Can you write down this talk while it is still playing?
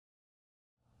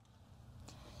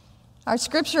Our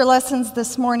scripture lessons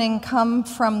this morning come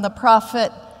from the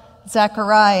prophet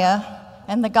Zechariah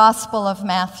and the Gospel of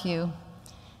Matthew.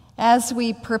 As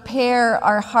we prepare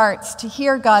our hearts to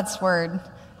hear God's word,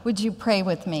 would you pray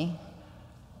with me?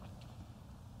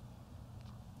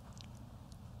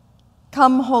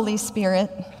 Come, Holy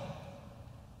Spirit,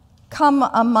 come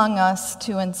among us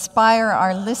to inspire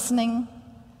our listening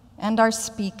and our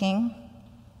speaking.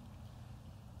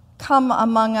 Come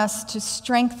among us to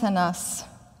strengthen us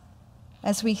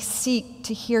as we seek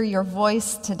to hear your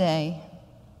voice today.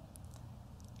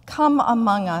 Come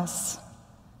among us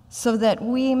so that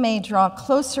we may draw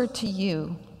closer to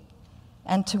you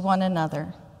and to one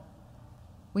another.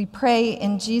 We pray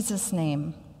in Jesus'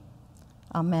 name.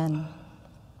 Amen.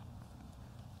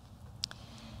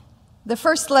 The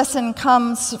first lesson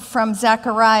comes from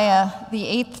Zechariah, the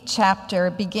 8th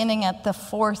chapter, beginning at the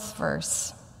 4th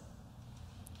verse.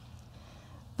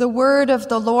 The word of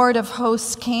the Lord of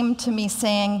hosts came to me,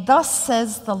 saying, "Thus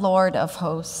says the Lord of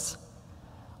hosts,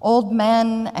 old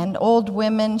men and old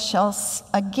women shall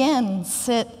again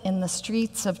sit in the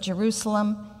streets of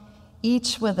Jerusalem,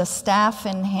 each with a staff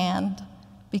in hand,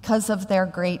 because of their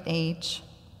great age.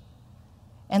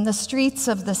 And the streets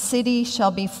of the city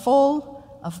shall be full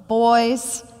of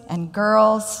boys and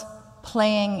girls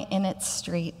playing in its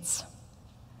streets.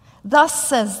 Thus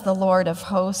says the Lord of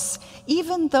hosts,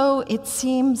 even though it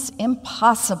seems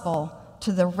impossible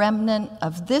to the remnant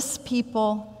of this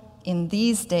people in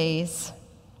these days,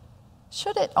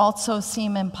 should it also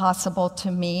seem impossible to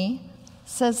me,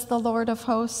 says the Lord of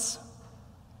hosts?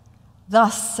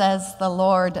 Thus says the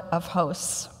Lord of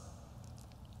hosts,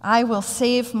 I will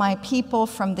save my people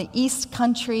from the east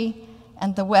country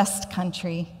and the west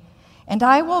country, and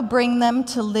I will bring them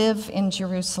to live in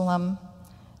Jerusalem.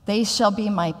 They shall be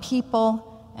my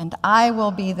people, and I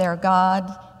will be their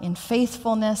God in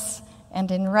faithfulness and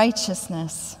in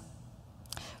righteousness.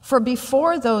 For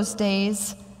before those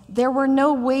days, there were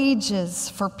no wages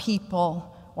for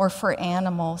people or for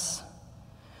animals,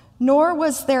 nor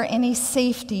was there any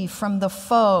safety from the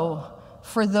foe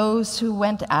for those who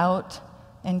went out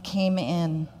and came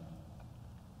in.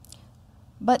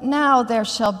 But now there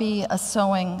shall be a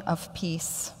sowing of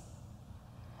peace.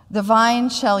 The vine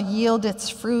shall yield its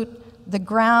fruit, the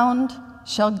ground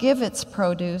shall give its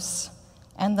produce,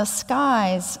 and the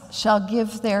skies shall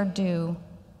give their dew.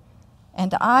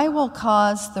 And I will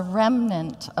cause the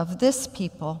remnant of this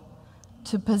people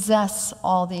to possess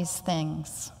all these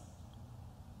things."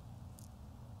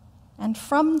 And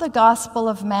from the Gospel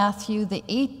of Matthew, the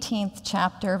 18th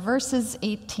chapter, verses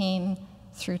 18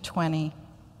 through 20.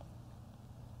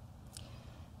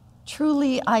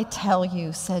 "Truly I tell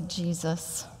you," said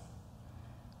Jesus,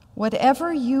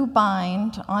 "whatever you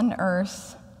bind on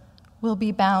earth will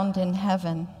be bound in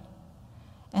heaven,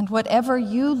 and whatever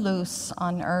you loose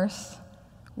on earth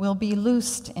will be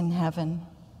loosed in heaven.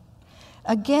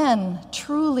 Again,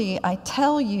 truly I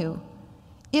tell you,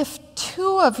 if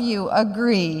two of you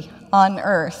agree on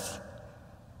earth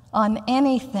on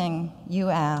anything you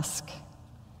ask,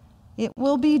 it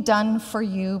will be done for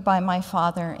you by my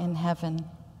Father in heaven.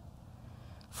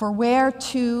 For where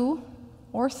two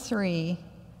or three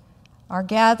are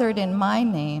gathered in my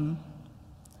name,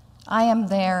 I am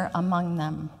there among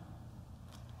them."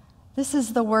 This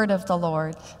is the word of the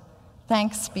Lord.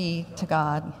 Thanks be to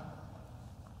God.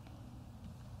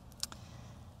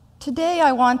 Today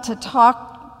I want to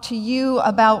talk to you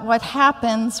about what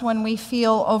happens when we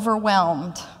feel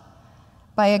overwhelmed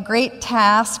by a great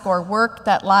task or work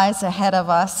that lies ahead of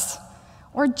us,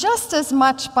 or just as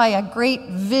much by a great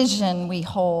vision we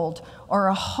hold or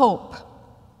a hope.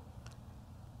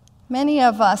 Many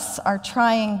of us are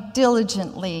trying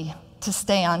diligently to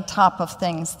stay on top of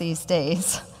things these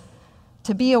days,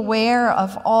 to be aware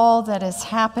of all that is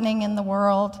happening in the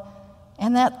world,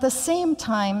 and at the same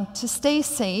time to stay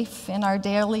safe in our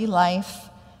daily life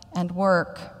and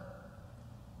work.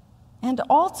 And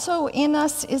also in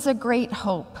us is a great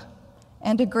hope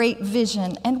and a great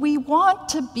vision, and we want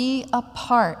to be a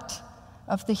part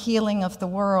of the healing of the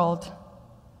world.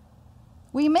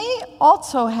 We may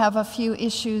also have a few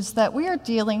issues that we are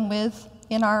dealing with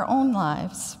in our own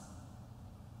lives.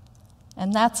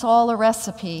 And that's all a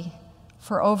recipe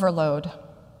for overload.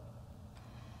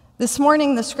 This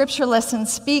morning, the scripture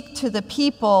lessons speak to the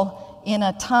people in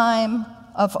a time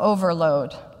of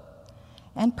overload.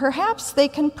 And perhaps they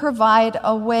can provide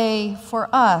a way for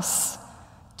us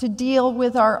to deal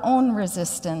with our own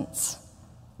resistance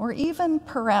or even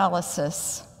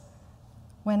paralysis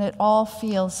when it all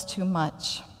feels too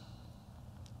much.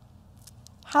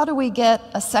 How do we get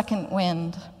a second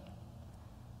wind?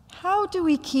 How do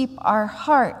we keep our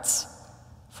hearts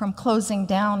from closing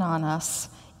down on us,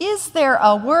 Is there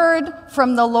a word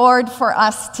from the Lord for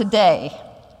us today?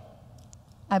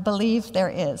 I believe there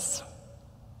is.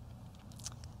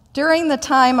 During the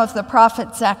time of the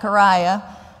prophet Zechariah,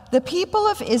 the people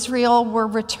of Israel were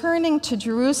returning to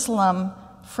Jerusalem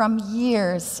from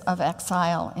years of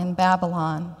exile in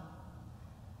Babylon.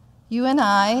 You and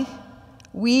I,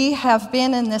 we have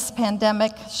been in this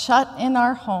pandemic shut in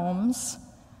our homes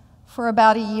for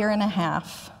about a year and a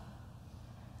half.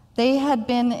 They had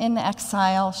been in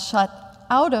exile, shut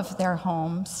out of their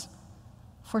homes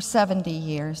for 70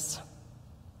 years.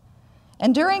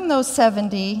 And during those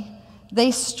 70,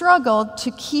 they struggled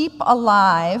to keep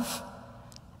alive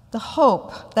the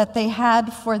hope that they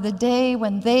had for the day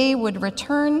when they would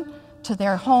return to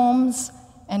their homes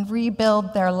and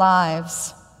rebuild their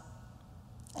lives.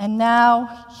 And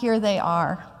now, here they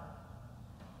are.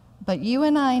 But you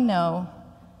and I know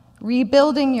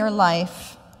rebuilding your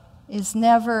life is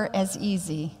never as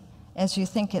easy as you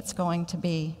think it's going to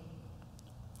be.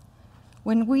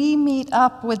 When we meet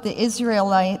up with the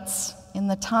Israelites in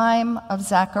the time of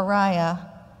Zechariah,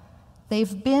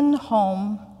 they've been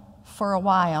home for a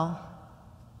while.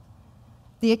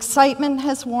 The excitement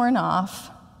has worn off,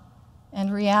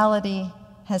 and reality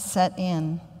has set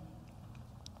in.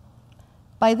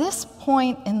 By this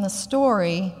point in the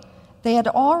story, they had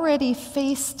already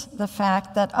faced the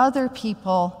fact that other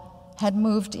people had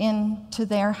moved into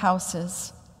their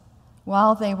houses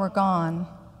while they were gone,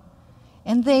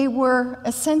 and they were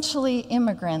essentially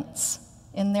immigrants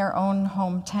in their own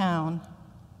hometown.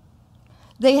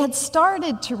 They had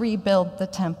started to rebuild the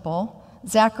temple.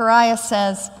 Zechariah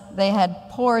says they had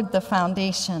poured the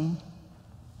foundation.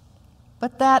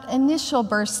 But that initial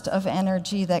burst of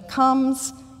energy that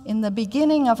comes in the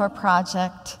beginning of a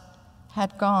project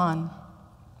had gone.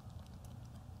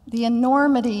 The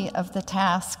enormity of the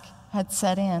task had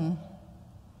set in.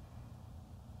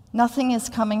 Nothing is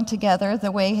coming together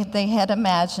the way they had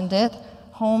imagined it.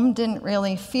 Home didn't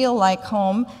really feel like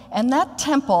home, and that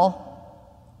temple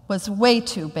was way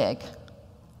too big.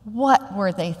 What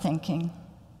were they thinking?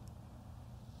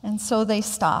 And so they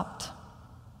stopped.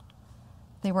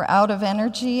 They were out of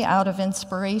energy, out of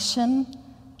inspiration,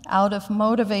 out of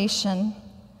motivation,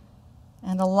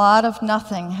 and a lot of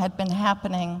nothing had been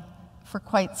happening for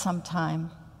quite some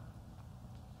time.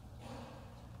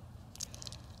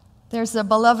 There's a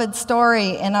beloved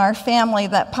story in our family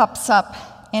that pops up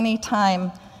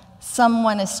anytime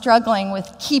someone is struggling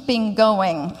with keeping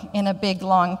going in a big,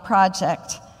 long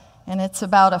project, and it's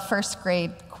about a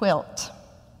first-grade quilt.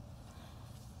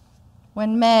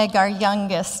 When Meg, our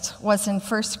youngest, was in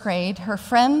first grade, her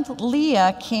friend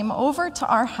Leah came over to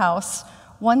our house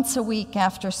once a week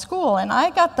after school, and I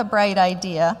got the bright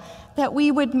idea that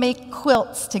we would make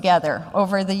quilts together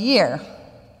over the year.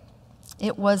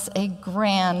 It was a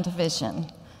grand vision.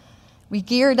 We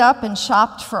geared up and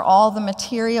shopped for all the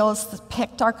materials,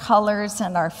 picked our colors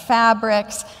and our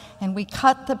fabrics, and we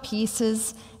cut the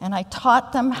pieces, and I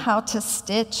taught them how to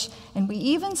stitch, and we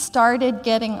even started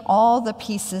getting all the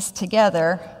pieces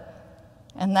together,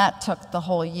 and that took the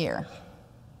whole year.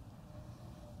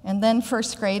 And then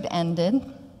first grade ended,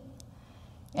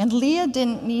 and Leah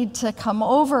didn't need to come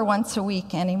over once a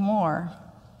week anymore.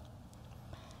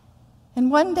 And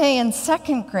one day in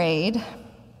second grade,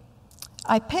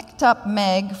 I picked up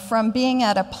Meg from being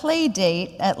at a play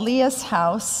date at Leah's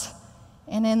house,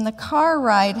 and in the car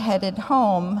ride headed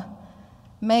home,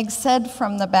 Meg said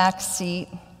from the back seat,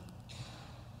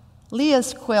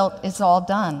 "Leah's quilt is all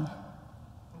done."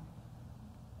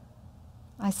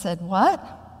 I said, "What?"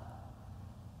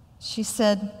 She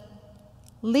said,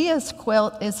 "Leah's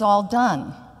quilt is all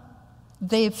done.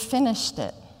 They've finished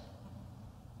it."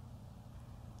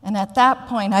 And at that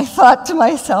point, I thought to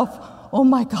myself, oh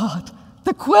my God,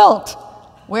 the quilt!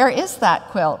 Where is that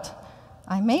quilt?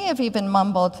 I may have even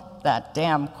mumbled, "That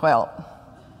damn quilt."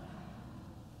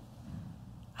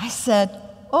 I said,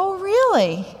 "Oh,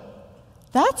 really?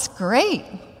 That's great.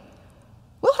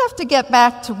 We'll have to get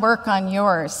back to work on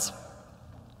yours."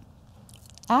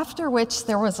 After which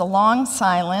there was a long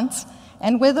silence,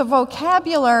 and with a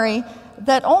vocabulary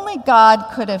that only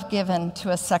God could have given to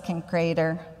a second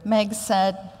grader, Meg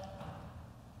said,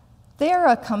 "They're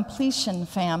a completion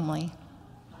family."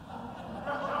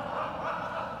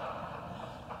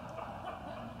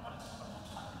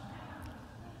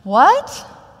 What?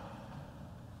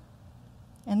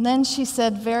 And then she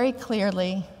said very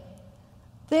clearly,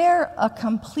 "They're a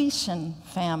completion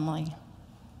family."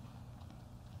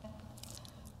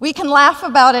 We can laugh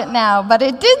about it now, but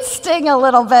it did sting a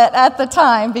little bit at the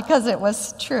time because it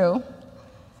was true.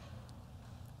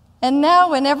 And now,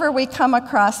 whenever we come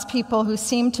across people who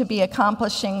seem to be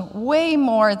accomplishing way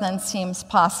more than seems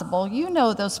possible, you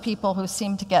know those people who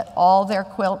seem to get all their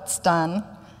quilts done,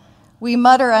 we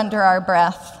mutter under our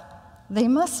breath, they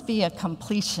must be a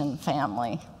completion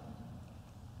family.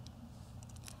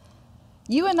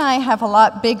 You and I have a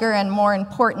lot bigger and more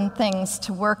important things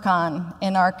to work on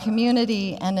in our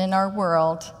community and in our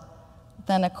world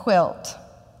than a quilt,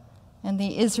 and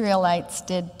the Israelites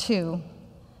did too.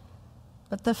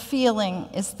 But the feeling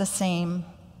is the same.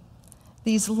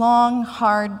 These long,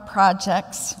 hard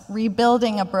projects,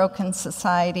 rebuilding a broken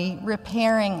society,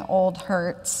 repairing old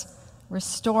hurts,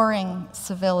 restoring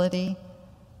civility,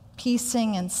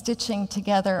 piecing and stitching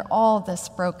together all this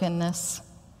brokenness,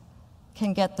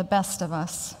 can get the best of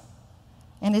us.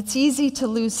 And it's easy to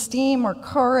lose steam or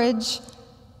courage,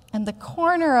 and the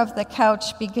corner of the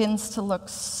couch begins to look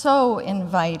so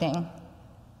inviting.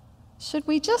 Should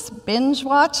we just binge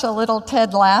watch a little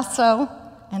Ted Lasso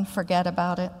and forget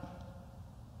about it?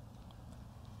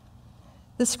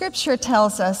 The scripture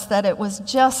tells us that it was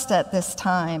just at this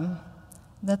time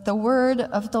that the word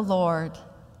of the Lord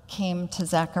came to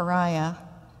Zechariah.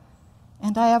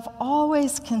 And I have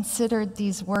always considered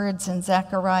these words in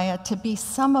Zechariah to be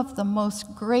some of the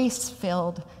most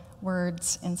grace-filled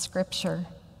words in Scripture.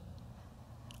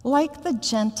 Like the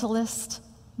gentlest,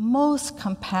 most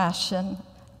compassionate,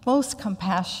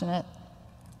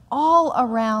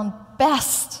 all-around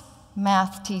best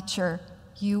math teacher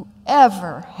you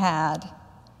ever had,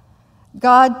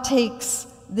 God takes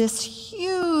this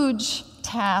huge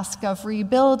task of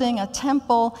rebuilding a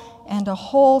temple and a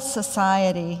whole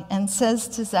society and says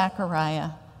to Zechariah,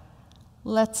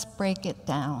 let's break it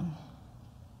down.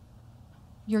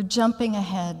 You're jumping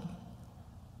ahead,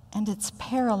 and it's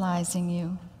paralyzing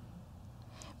you.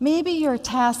 Maybe your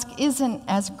task isn't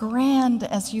as grand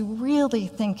as you really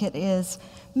think it is.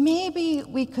 Maybe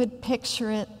we could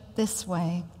picture it this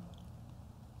way.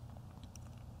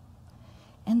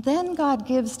 And then God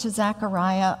gives to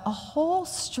Zechariah a whole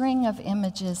string of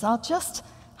images. I'll just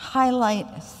highlight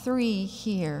 3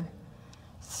 here.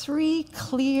 3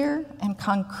 clear and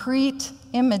concrete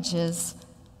images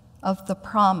of the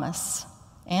promise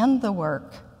and the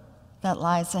work that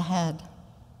lies ahead.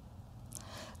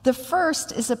 The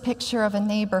first is a picture of a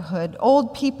neighborhood.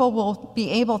 Old people will be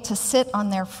able to sit on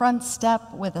their front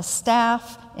step with a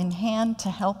staff in hand to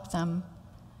help them.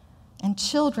 And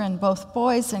children, both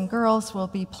boys and girls, will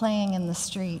be playing in the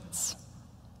streets.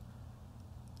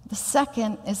 The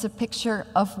second is a picture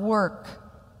of work.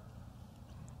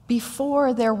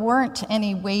 Before, there weren't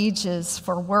any wages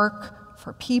for work,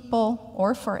 for people,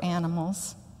 or for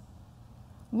animals.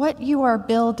 What you are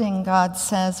building, God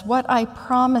says, what I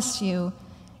promise you,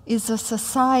 is a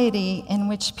society in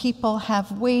which people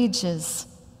have wages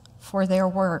for their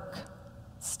work.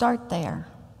 Start there.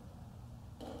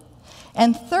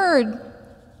 And third,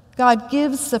 God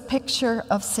gives the picture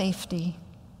of safety.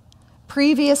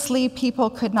 Previously, people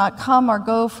could not come or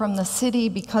go from the city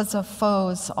because of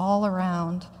foes all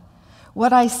around.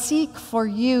 What I seek for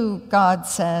you, God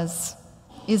says,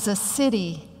 is a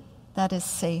city that is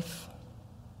safe.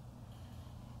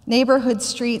 Neighborhood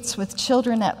streets with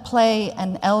children at play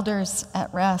and elders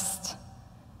at rest.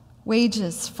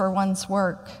 Wages for one's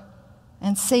work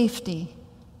and safety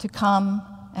to come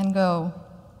and go.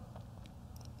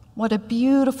 What a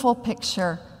beautiful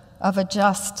picture of a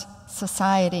just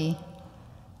society,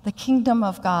 the kingdom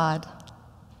of God,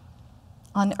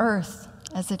 on earth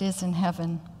as it is in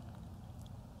heaven.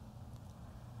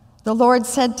 The Lord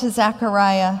said to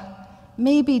Zechariah,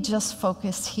 maybe just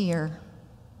focus here.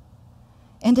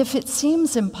 And if it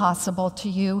seems impossible to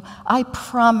you, I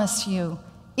promise you,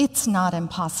 it's not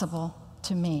impossible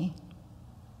to me.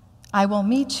 I will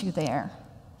meet you there.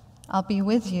 I'll be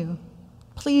with you.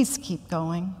 Please keep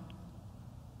going.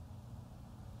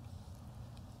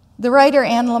 The writer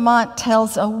Anne Lamott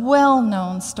tells a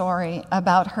well-known story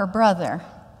about her brother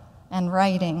and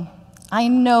writing. I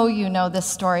know you know this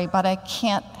story, but I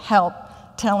can't help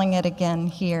telling it again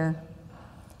here.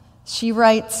 She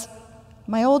writes,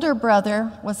 my older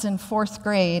brother was in 4th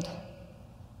grade.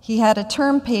 He had a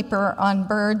term paper on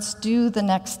birds due the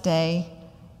next day,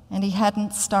 and he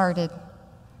hadn't started.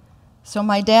 So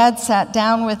my dad sat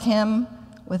down with him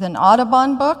with an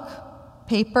Audubon book,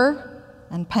 paper,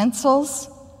 and pencils,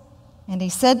 and he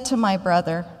said to my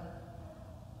brother,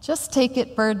 just take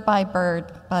it bird by bird,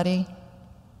 buddy.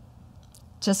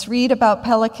 Just read about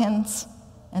pelicans,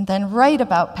 and then write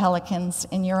about pelicans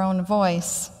in your own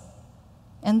voice.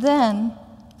 And then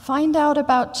find out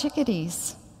about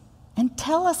chickadees and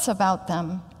tell us about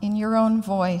them in your own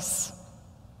voice.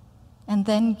 And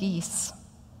then geese.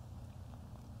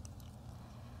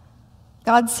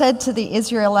 God said to the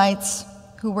Israelites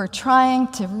who were trying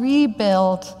to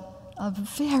rebuild a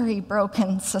very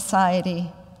broken society,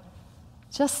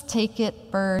 just take it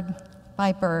bird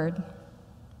by bird.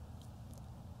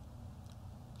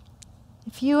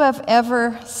 If you have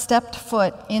ever stepped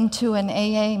foot into an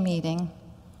AA meeting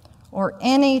or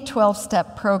any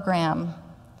 12-step program,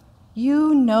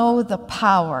 you know the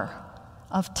power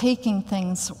of taking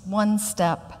things one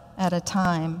step at a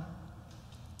time.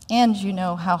 And you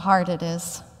know how hard it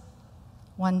is.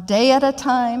 One day at a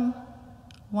time,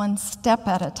 one step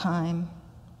at a time.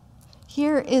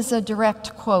 Here is a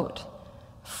direct quote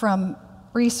from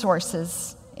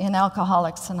resources in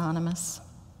Alcoholics Anonymous.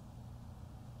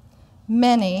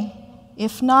 Many,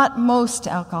 if not most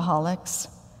alcoholics,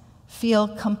 feel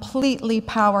completely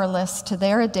powerless to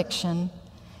their addiction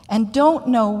and don't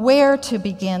know where to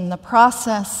begin the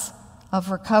process of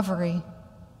recovery.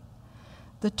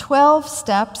 The 12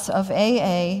 steps of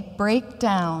AA break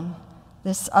down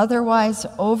this otherwise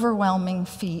overwhelming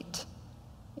feat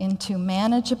into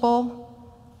manageable,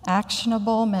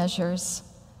 actionable measures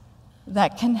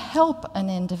that can help an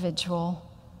individual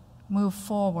move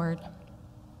forward.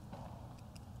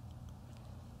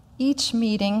 Each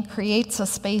meeting creates a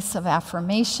space of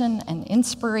affirmation and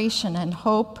inspiration and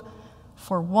hope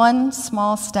for one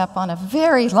small step on a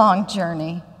very long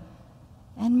journey.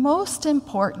 And most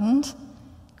important,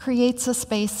 creates a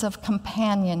space of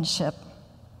companionship.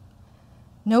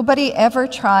 Nobody ever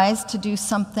tries to do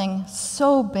something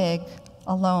so big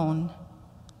alone.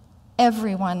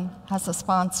 Everyone has a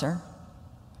sponsor.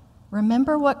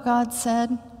 Remember what God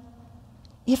said?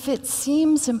 If it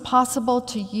seems impossible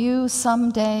to you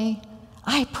someday,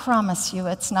 I promise you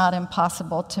it's not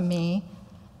impossible to me.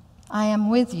 I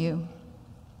am with you.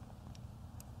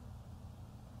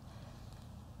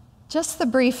 Just the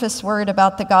briefest word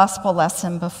about the gospel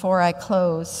lesson before I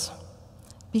close,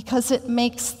 because it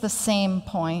makes the same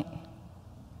point.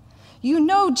 You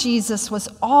know Jesus was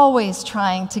always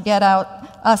trying to get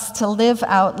us to live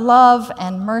out love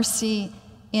and mercy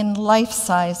in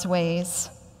life-size ways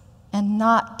and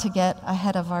not to get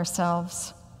ahead of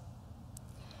ourselves.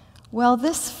 Well,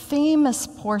 this famous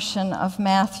portion of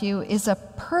Matthew is a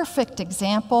perfect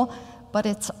example, but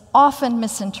it's often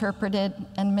misinterpreted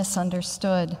and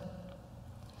misunderstood.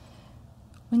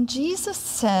 When Jesus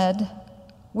said,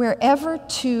 "Wherever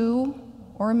 2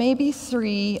 or maybe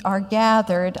 3 are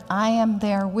gathered, I am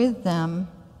there with them,"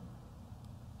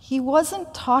 he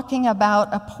wasn't talking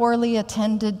about a poorly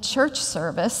attended church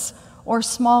service or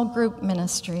small group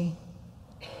ministry.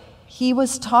 He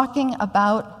was talking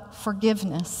about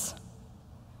forgiveness.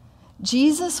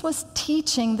 Jesus was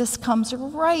teaching, this comes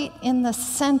right in the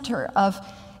center of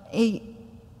a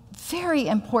very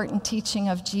important teaching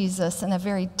of Jesus and a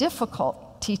very difficult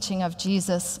teaching of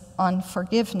Jesus on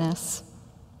forgiveness.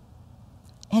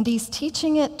 And he's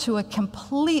teaching it to a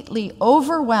completely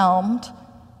overwhelmed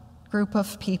group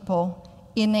of people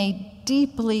in a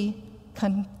deeply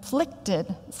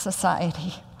conflicted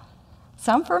society.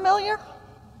 Sound familiar?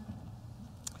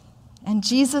 And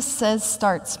Jesus says,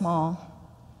 start small.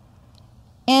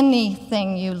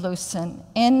 Anything you loosen,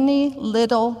 any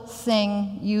little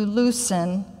thing you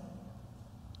loosen,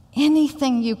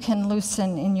 anything you can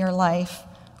loosen in your life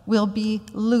will be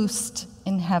loosed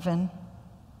in heaven.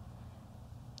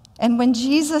 And when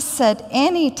Jesus said,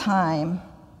 anytime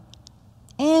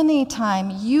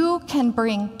you can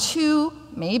bring 2,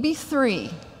 maybe 3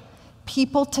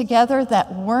 people together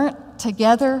that weren't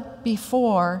together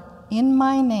before in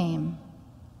my name,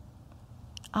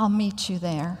 I'll meet you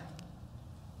there.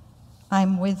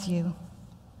 I'm with you.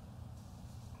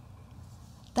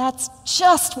 That's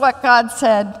just what God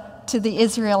said to the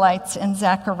Israelites in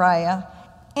Zechariah.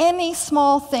 Any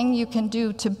small thing you can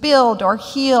do to build or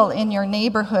heal in your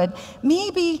neighborhood,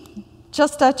 maybe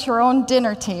just at your own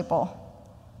dinner table,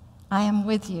 I am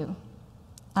with you.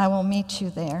 I will meet you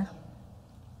there.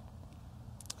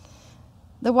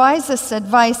 The wisest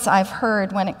advice I've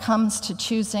heard when it comes to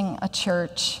choosing a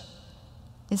church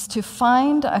is to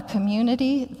find a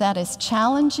community that is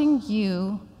challenging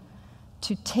you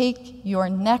to take your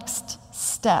next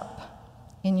step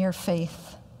in your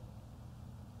faith.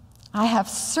 I have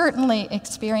certainly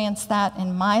experienced that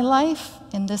in my life,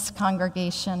 in this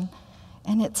congregation,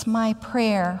 and it's my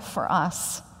prayer for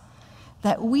us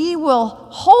that we will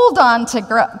hold on to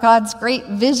God's great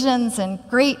visions and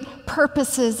great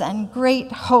purposes and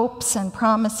great hopes and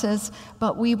promises,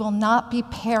 but we will not be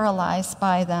paralyzed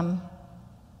by them.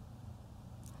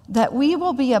 That we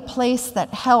will be a place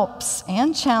that helps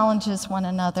and challenges one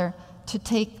another to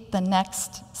take the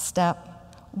next step.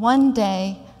 One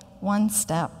day, one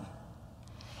step.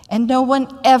 And no one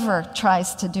ever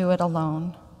tries to do it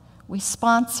alone. we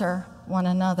sponsor one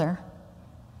another.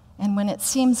 And when it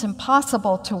seems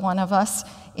impossible to one of us,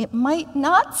 it might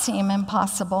not seem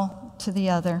impossible to the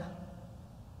other.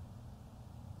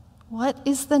 What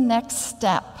is the next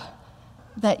step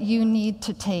that you need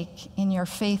to take in your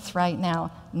faith right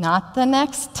now? Not the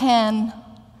next 10,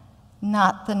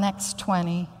 not the next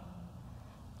 20,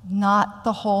 not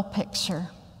the whole picture.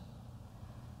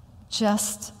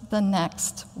 Just the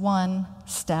next one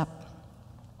step.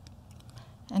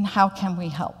 And how can we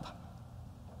help?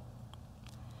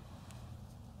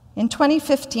 In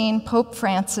 2015, Pope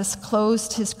Francis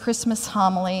closed his Christmas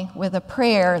homily with a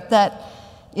prayer that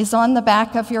is on the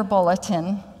back of your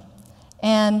bulletin.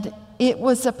 And it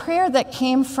was a prayer that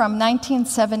came from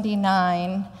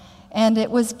 1979, and it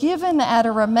was given at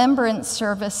a remembrance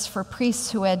service for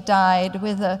priests who had died,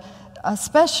 with a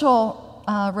special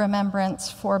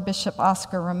remembrance for Bishop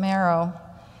Oscar Romero.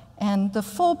 And the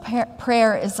full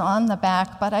prayer is on the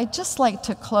back, but I'd just like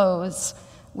to close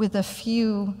with a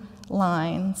few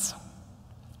lines.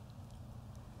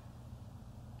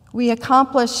 We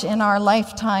accomplish in our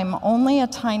lifetime only a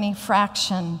tiny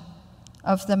fraction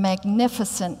of the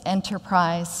magnificent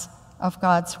enterprise of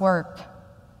God's work.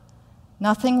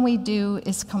 Nothing we do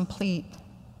is complete,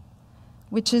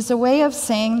 which is a way of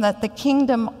saying that the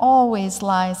kingdom always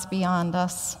lies beyond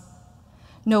us.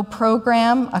 No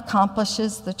program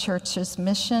accomplishes the church's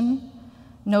mission.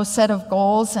 No set of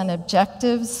goals and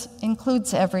objectives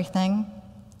includes everything.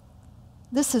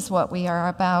 This is what we are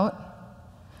about.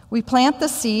 We plant the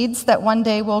seeds that one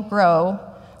day will grow.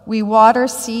 We water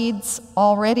seeds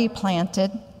already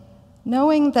planted,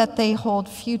 knowing that they hold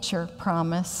future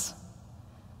promise.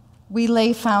 We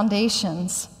lay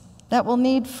foundations that will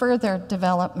need further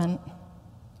development.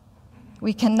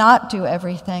 We cannot do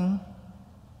everything,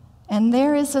 and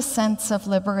there is a sense of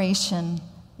liberation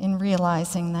in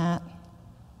realizing that.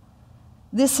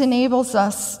 This enables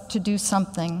us to do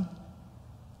something,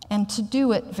 and to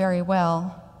do it very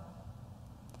well.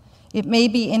 It may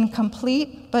be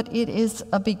incomplete, but it is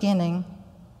a beginning,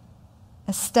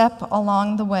 a step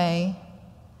along the way,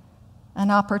 an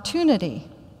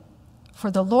opportunity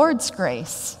for the Lord's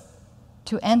grace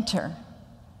to enter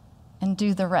and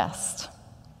do the rest.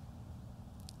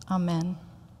 Amen.